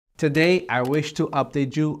Today, I wish to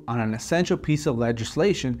update you on an essential piece of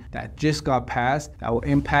legislation that just got passed that will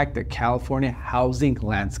impact the California housing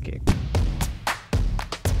landscape.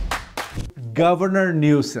 Governor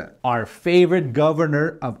Newsom, our favorite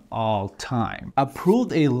governor of all time,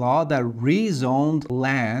 approved a law that rezoned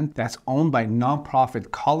land that's owned by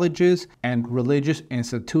nonprofit colleges and religious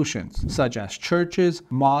institutions, such as churches,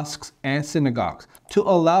 mosques, and synagogues, to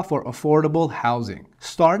allow for affordable housing.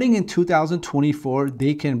 Starting in 2024,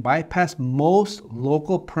 they can bypass most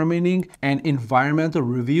local permitting and environmental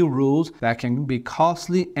review rules that can be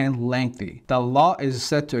costly and lengthy. The law is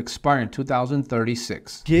set to expire in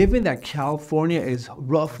 2036. Given that California is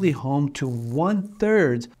roughly home to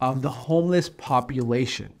 1/3 of the homeless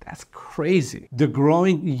population, that's crazy. The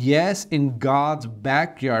growing Yes in God's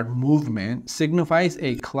Backyard movement signifies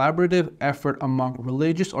a collaborative effort among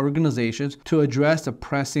religious organizations to address the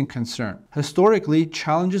pressing concern. Historically,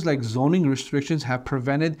 challenges like zoning restrictions have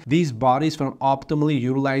prevented these bodies from optimally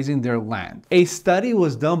utilizing their land. A study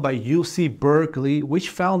was done by UC Berkeley which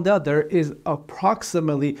found out there is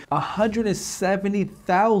approximately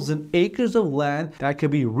 170,000 acres of land that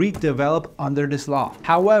could be redeveloped under this law.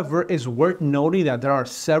 However, it's worth noting that there are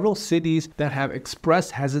several cities that have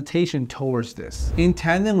expressed hesitation towards this. In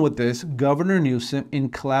tandem with this, Governor Newsom, in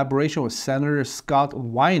collaboration with Senator Scott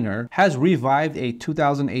Weiner, has revived a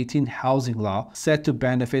 2018 housing law set to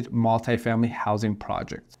benefit multifamily housing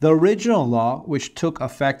projects. The original law, which took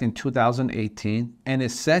effect in 2018 and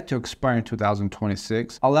is set to expire in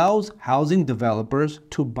 2026, allows housing developers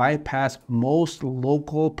to bypass most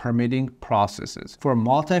local permitting processes for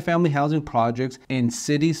multifamily housing projects in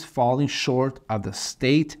cities falling short of the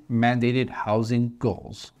state-mandated housing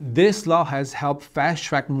goals. This law has helped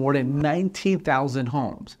fast-track more than 19,000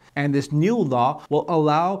 homes, and this new law will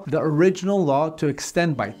allow the original law to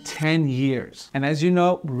extend by 10 years. And as you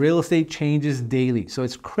know, real estate changes daily, so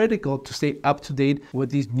it's critical to stay up to date with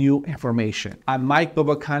these new information. I'm Mike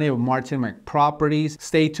Babakhanyan with Martin Mike Properties.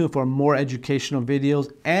 Stay tuned for more educational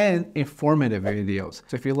videos and informative videos.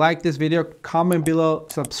 So if you like this video, comment below,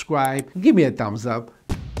 subscribe, give me a thumbs up.